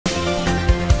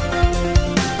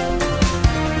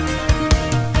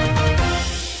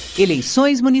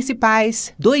Eleições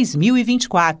Municipais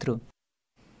 2024.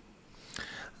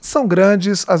 São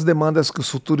grandes as demandas que os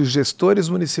futuros gestores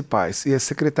municipais e as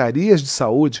secretarias de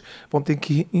saúde vão ter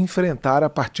que enfrentar a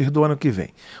partir do ano que vem.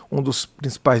 Um dos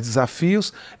principais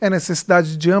desafios é a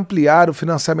necessidade de ampliar o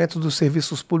financiamento dos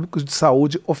serviços públicos de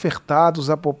saúde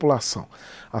ofertados à população.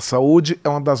 A saúde é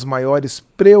uma das maiores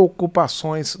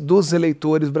preocupações dos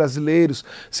eleitores brasileiros,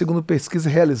 segundo pesquisa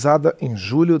realizada em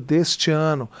julho deste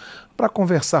ano. Para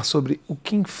conversar sobre o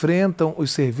que enfrentam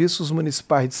os serviços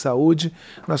municipais de saúde,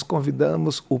 nós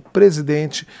convidamos o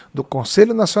presidente do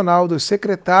Conselho Nacional dos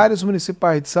Secretários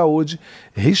Municipais de Saúde,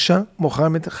 Hisham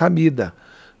Mohamed Hamida.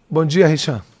 Bom dia,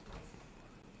 Hisham.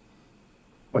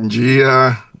 Bom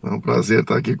dia, é um prazer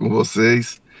estar aqui com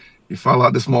vocês e falar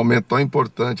desse momento tão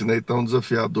importante, né, e tão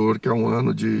desafiador, que é um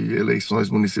ano de eleições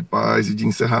municipais e de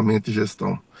encerramento de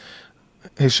gestão.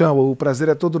 Hisham, o prazer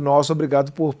é todo nosso,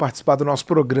 obrigado por participar do nosso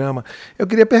programa. Eu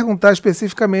queria perguntar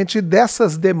especificamente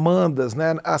dessas demandas,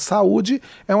 né? A saúde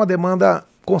é uma demanda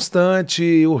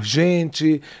constante,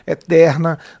 urgente,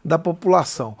 eterna da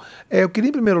população. Eu queria,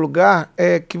 em primeiro lugar,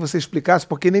 que você explicasse,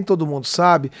 porque nem todo mundo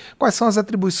sabe, quais são as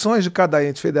atribuições de cada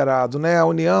ente federado, né? A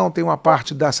União tem uma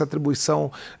parte dessa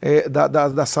atribuição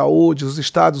da saúde, os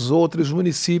estados outra, os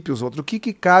municípios outra. O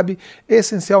que cabe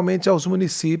essencialmente aos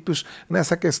municípios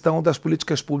nessa questão das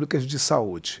políticas públicas de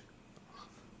saúde?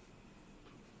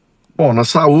 Bom, na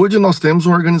saúde nós temos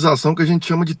uma organização que a gente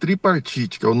chama de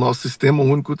tripartite, que é o nosso Sistema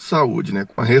Único de Saúde, né,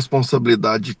 com a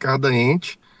responsabilidade de cada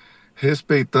ente,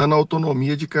 respeitando a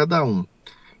autonomia de cada um.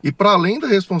 E para além da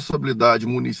responsabilidade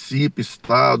município,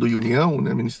 estado e União,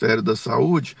 né, Ministério da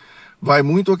Saúde, vai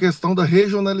muito a questão da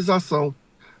regionalização.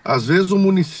 Às vezes o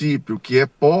município, que é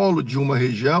polo de uma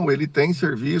região, ele tem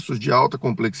serviços de alta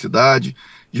complexidade,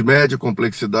 de média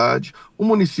complexidade. O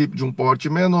município de um porte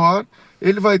menor,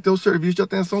 ele vai ter o serviço de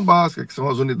atenção básica, que são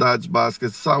as unidades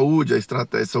básicas de saúde, a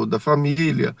estratégia de saúde da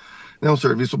família, né, um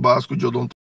serviço básico de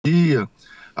odontologia,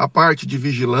 a parte de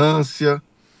vigilância,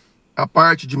 a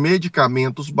parte de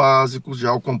medicamentos básicos,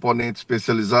 já o componente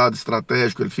especializado,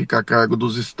 estratégico, ele fica a cargo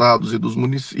dos estados e dos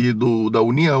municípios da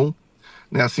União,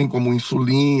 né, assim como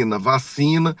insulina,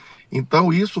 vacina.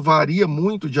 Então isso varia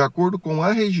muito de acordo com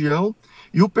a região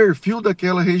e o perfil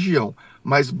daquela região,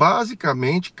 mas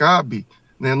basicamente cabe,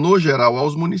 né, no geral,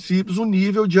 aos municípios o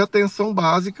nível de atenção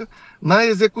básica na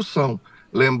execução.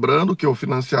 Lembrando que o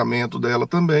financiamento dela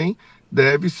também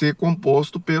deve ser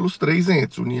composto pelos três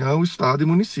entes, União, Estado e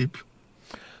município.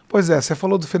 Pois é, você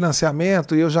falou do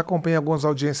financiamento e eu já acompanhei algumas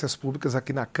audiências públicas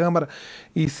aqui na Câmara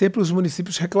e sempre os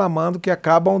municípios reclamando que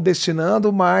acabam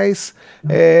destinando mais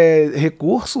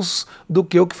recursos do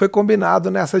que o que foi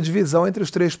combinado nessa divisão entre os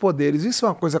três poderes. Isso é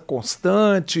uma coisa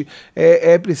constante,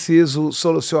 é preciso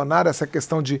solucionar essa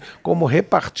questão de como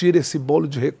repartir esse bolo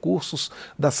de recursos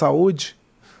da saúde?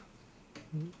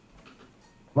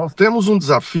 Nós temos um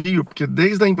desafio, porque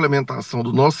desde a implementação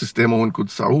do nosso Sistema Único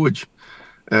de Saúde,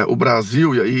 o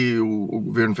Brasil e o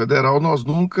governo federal, nós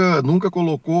nunca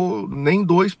colocou nem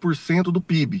 2% do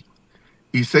PIB.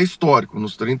 Isso é histórico,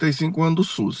 nos 35 anos do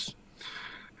SUS.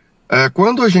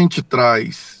 Quando a gente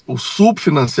traz o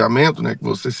subfinanciamento, né, que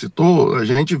você citou, a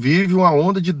gente vive uma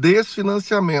onda de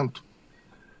desfinanciamento.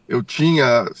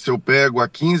 Se eu pego há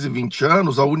 15, 20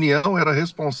 anos, a União era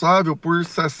responsável por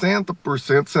 60%,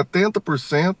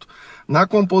 70% na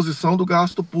composição do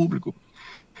gasto público.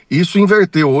 Isso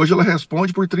inverteu, hoje ela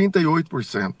responde por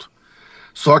 38%.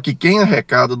 Só que quem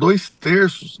arrecada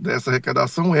 2/3 dessa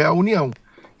arrecadação é a União.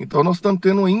 Então nós estamos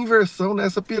tendo uma inversão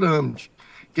nessa pirâmide.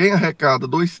 Quem arrecada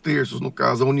 2/3, no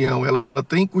caso a União, ela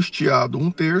tem custeado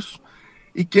 1/3,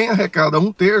 e quem arrecada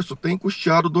 1/3 tem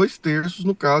custeado 2/3,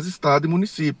 no caso Estado e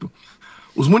município.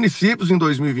 Os municípios em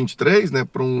 2023, né,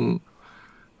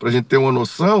 para a gente ter uma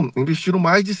noção, investiram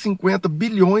mais de 50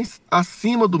 bilhões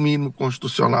acima do mínimo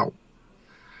constitucional.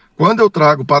 Quando eu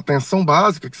trago para a atenção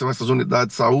básica, que são essas unidades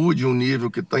de saúde, um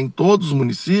nível que está em todos os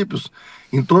municípios,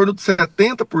 em torno de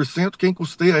 70% quem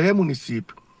custeia é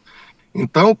município.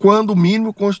 Então, quando o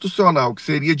mínimo constitucional, que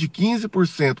seria de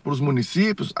 15% para os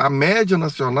municípios, a média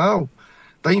nacional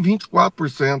está em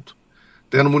 24%,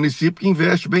 tendo município que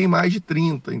investe bem mais de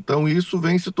 30%. Então, isso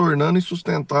vem se tornando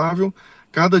insustentável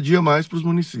cada dia mais para os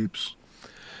municípios.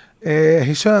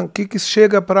 Hisham, o que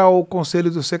chega para o Conselho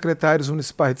dos Secretários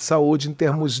Municipais de Saúde em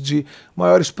termos de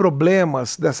maiores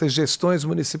problemas dessas gestões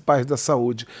municipais da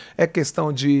saúde? É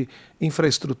questão de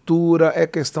infraestrutura, é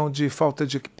questão de falta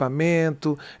de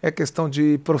equipamento, é questão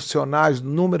de profissionais,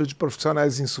 número de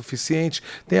profissionais insuficiente?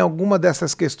 Tem alguma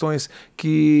dessas questões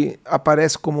que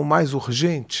aparece como mais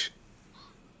urgente?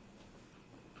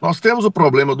 Nós temos o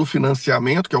problema do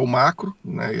financiamento, que é o macro,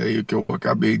 né, e aí que eu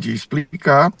acabei de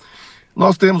explicar.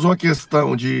 Nós temos uma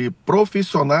questão de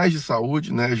profissionais de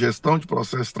saúde, né, gestão de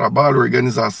processo de trabalho,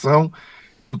 organização.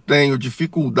 Eu tenho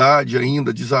dificuldade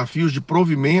ainda, desafios de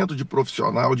provimento de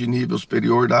profissional de nível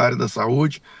superior da área da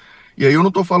saúde. E aí eu não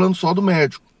estou falando só do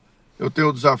médico. Eu tenho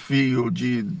o desafio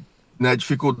de, né,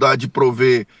 dificuldade de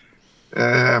prover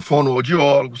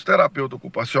fonoaudiólogos, terapeutas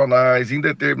ocupacionais. Em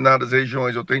determinadas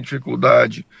regiões eu tenho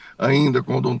dificuldade ainda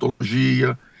com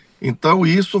odontologia. Então,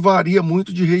 isso varia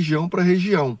muito de região para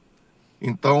região.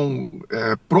 Então,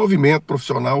 provimento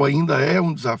profissional ainda é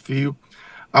um desafio.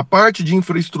 A parte de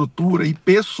infraestrutura e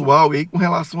pessoal, e aí com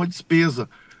relação à despesa.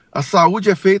 A saúde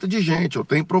é feita de gente, eu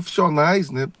tenho profissionais,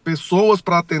 né, pessoas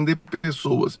para atender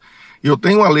pessoas. E eu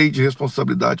tenho uma lei de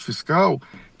responsabilidade fiscal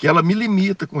que ela me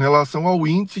limita com relação ao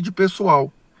índice de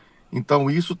pessoal. Então,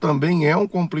 isso também é um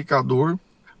complicador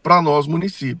para nós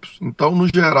municípios. Então, no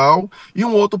geral, e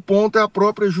um outro ponto é a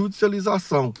própria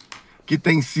judicialização, que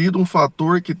tem sido um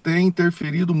fator que tem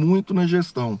interferido muito na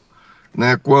gestão,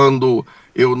 né? Quando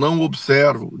eu não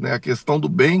observo, né, a questão do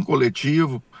bem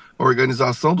coletivo, a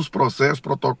organização dos processos,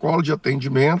 protocolo de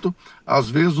atendimento, às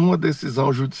vezes uma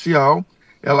decisão judicial,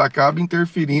 ela acaba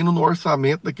interferindo no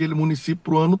orçamento daquele município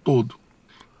para o ano todo.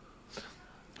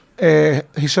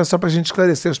 Richard, só para a gente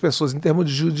esclarecer as pessoas, em termos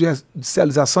de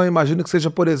judicialização, imagino que seja,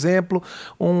 por exemplo,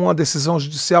 uma decisão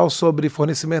judicial sobre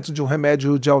fornecimento de um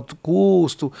remédio de alto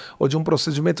custo ou de um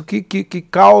procedimento. Que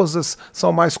causas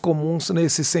são mais comuns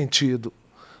nesse sentido?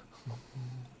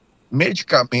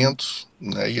 Medicamentos,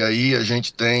 né? E aí a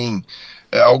gente tem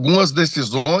algumas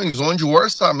decisões onde o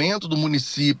orçamento do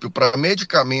município para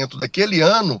medicamento daquele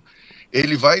ano,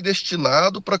 ele vai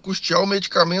destinado para custear o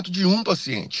medicamento de um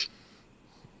paciente.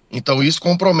 Então, isso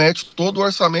compromete todo o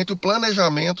orçamento e o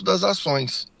planejamento das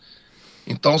ações.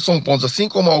 Então, são pontos, assim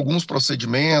como alguns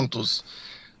procedimentos,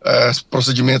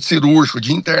 procedimento cirúrgico,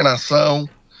 de internação.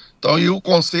 Então, e o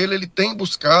Conselho, ele tem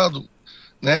buscado,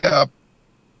 né,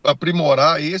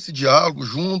 aprimorar esse diálogo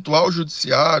junto ao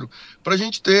Judiciário, para a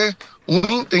gente ter um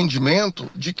entendimento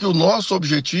de que o nosso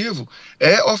objetivo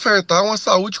é ofertar uma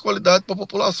saúde de qualidade para a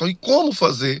população. E como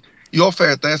fazer e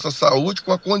ofertar essa saúde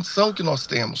com a condição que nós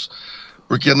temos.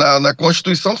 Porque na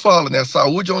Constituição fala, né, a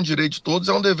saúde é um direito de todos,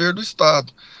 é um dever do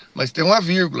Estado. Mas tem uma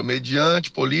vírgula,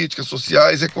 mediante políticas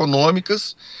sociais,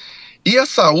 econômicas, e a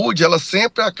saúde, ela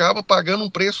sempre acaba pagando um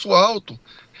preço alto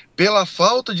pela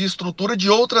falta de estrutura de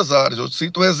outras áreas. Eu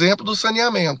cito o exemplo do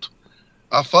saneamento.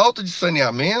 A falta de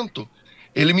saneamento,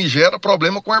 ele me gera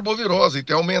problema com arbovirose e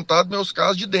tem aumentado meus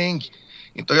casos de dengue.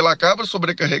 Então ele acaba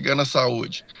sobrecarregando a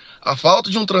saúde. A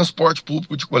falta de um transporte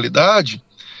público de qualidade,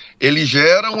 ele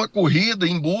gera uma corrida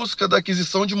em busca da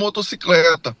aquisição de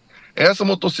motocicleta. Essa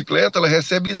motocicleta, ela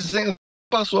recebe isenção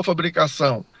para a sua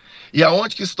fabricação. E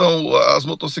aonde que estão as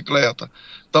motocicletas?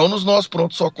 Estão nos nossos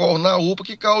pronto-socorro na UPA,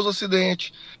 que causa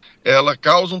acidente. Ela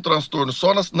causa um transtorno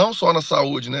não só na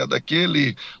saúde, né,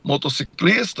 daquele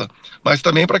motociclista, mas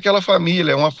também para aquela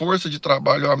família, é uma força de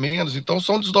trabalho a menos. Então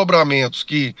são desdobramentos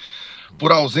que,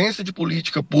 por ausência de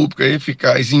política pública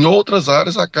eficaz em outras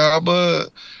áreas,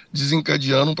 acaba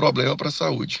desencadeando um problema para a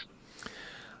saúde.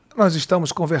 Nós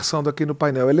estamos conversando aqui no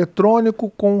painel eletrônico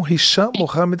com Richard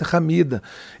Mohamed Hamida.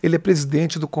 Ele é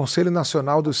presidente do Conselho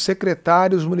Nacional dos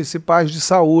Secretários Municipais de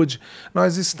Saúde.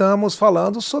 Nós estamos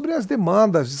falando sobre as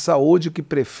demandas de saúde que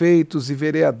prefeitos e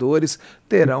vereadores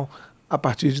terão a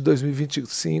partir de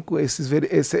 2025,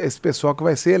 esse pessoal que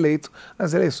vai ser eleito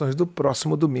nas eleições do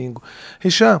próximo domingo.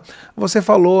 Richard, você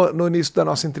falou no início da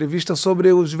nossa entrevista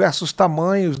sobre os diversos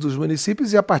tamanhos dos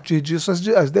municípios e, a partir disso,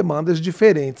 as demandas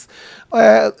diferentes.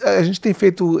 A gente tem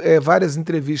feito várias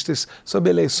entrevistas sobre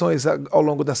eleições ao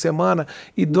longo da semana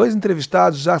e 2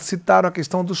 entrevistados já citaram a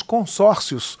questão dos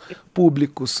consórcios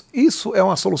públicos. Isso é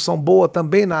uma solução boa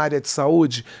também na área de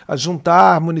saúde? A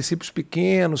juntar municípios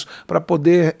pequenos para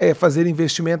poder fazer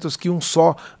investimentos que um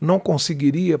só não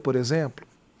conseguiria, por exemplo?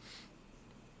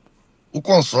 O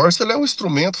consórcio, ele é um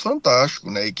instrumento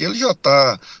fantástico, né? E que ele já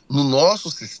está no nosso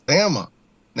sistema,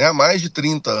 né, há mais de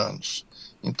 30 anos.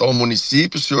 Então,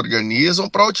 municípios se organizam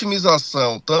para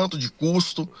otimização tanto de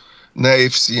custo, né,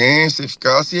 eficiência,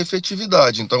 eficácia e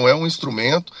efetividade. Então, é um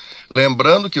instrumento,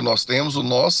 lembrando que nós temos o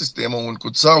nosso Sistema Único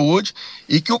de Saúde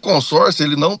e que o consórcio,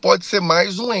 ele não pode ser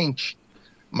mais um ente,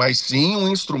 mas sim um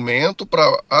instrumento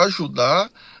para ajudar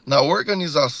na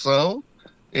organização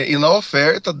e na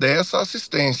oferta dessa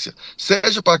assistência,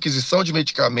 seja para aquisição de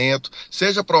medicamento,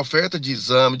 seja para oferta de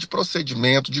exame, de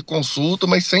procedimento, de consulta,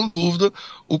 mas sem dúvida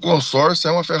o consórcio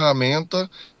é uma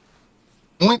ferramenta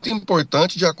muito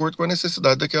importante de acordo com a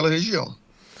necessidade daquela região.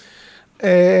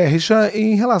 Richan,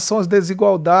 em relação às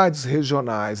desigualdades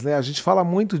regionais, né, a gente fala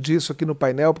muito disso aqui no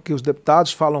painel, porque os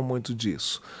deputados falam muito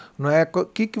disso. Não é? O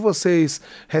que vocês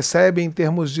recebem em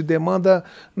termos de demanda,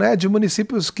 né, de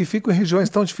municípios que ficam em regiões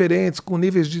tão diferentes, com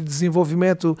níveis de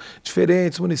desenvolvimento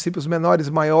diferentes, municípios menores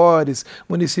e maiores,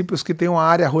 municípios que têm uma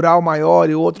área rural maior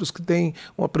e outros que têm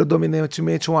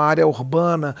predominantemente uma área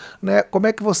urbana, né? Como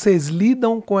é que vocês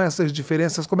lidam com essas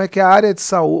diferenças? Como é que a área de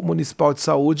saúde, municipal de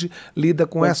saúde lida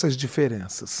com essas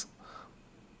diferenças?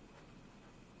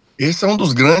 Esse é um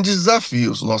dos grandes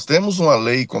desafios. Nós temos uma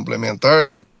lei complementar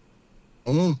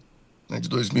de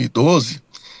 2012,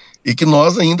 e que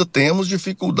nós ainda temos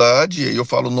dificuldade, e eu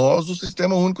falo nós, do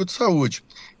Sistema Único de Saúde,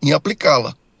 em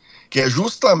aplicá-la, que é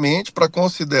justamente para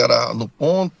considerar, no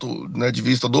ponto, né, de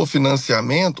vista do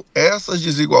financiamento, essas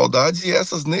desigualdades e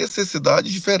essas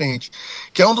necessidades diferentes,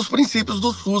 que é um dos princípios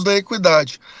do SUS da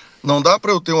equidade. Não dá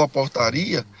para eu ter uma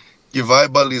portaria que vai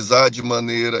balizar de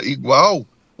maneira igual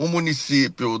um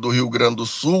município do Rio Grande do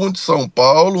Sul, um de São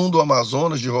Paulo, um do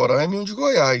Amazonas, de Roraima e um de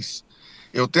Goiás.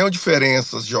 Eu tenho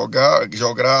diferenças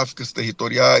geográficas,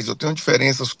 territoriais, eu tenho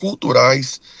diferenças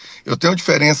culturais, eu tenho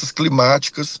diferenças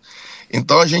climáticas.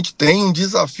 Então a gente tem um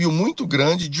desafio muito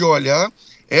grande de olhar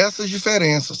essas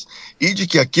diferenças e de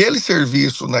que aquele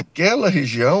serviço naquela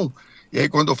região, e aí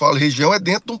quando eu falo região é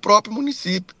dentro de um próprio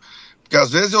município, porque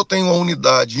às vezes eu tenho uma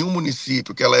unidade em um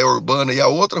município que ela é urbana e a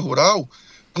outra rural,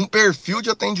 com um perfil de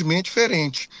atendimento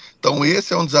diferente. Então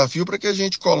esse é um desafio para que a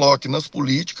gente coloque nas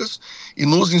políticas e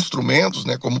nos instrumentos,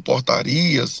 né, como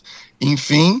portarias,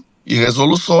 enfim, e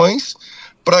resoluções,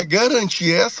 para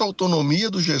garantir essa autonomia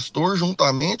do gestor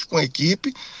juntamente com a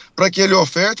equipe, para que ele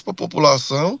oferte para a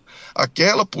população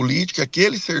aquela política,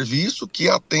 aquele serviço que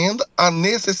atenda à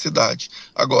necessidade.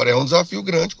 Agora, é um desafio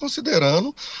grande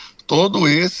considerando todo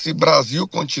esse Brasil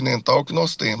continental que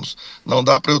nós temos. Não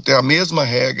dá para eu ter a mesma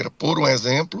regra, por um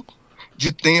exemplo,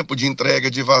 de tempo de entrega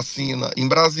de vacina em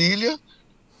Brasília,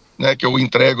 né, que eu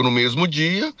entrego no mesmo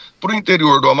dia, para o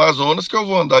interior do Amazonas, que eu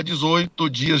vou andar 18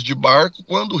 dias de barco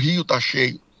quando o rio está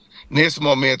cheio. Nesse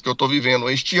momento que eu estou vivendo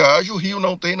a estiagem, o rio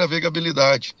não tem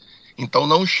navegabilidade, então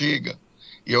não chega.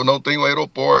 E eu não tenho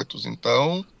aeroportos,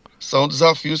 então são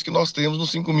desafios que nós temos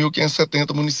nos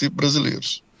 5.570 municípios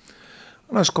brasileiros.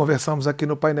 Nós conversamos aqui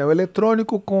no painel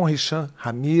eletrônico com o Richan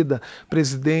Hamida,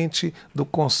 presidente do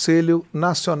Conselho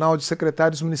Nacional de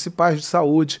Secretários Municipais de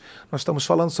Saúde. Nós estamos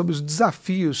falando sobre os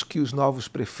desafios que os novos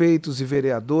prefeitos e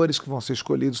vereadores que vão ser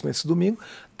escolhidos nesse domingo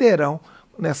terão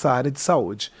nessa área de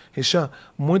saúde. Richan,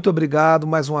 muito obrigado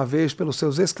mais uma vez pelos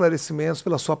seus esclarecimentos,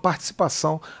 pela sua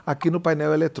participação aqui no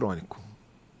painel eletrônico.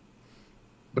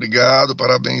 Obrigado,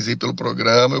 parabéns aí pelo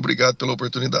programa e obrigado pela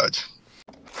oportunidade.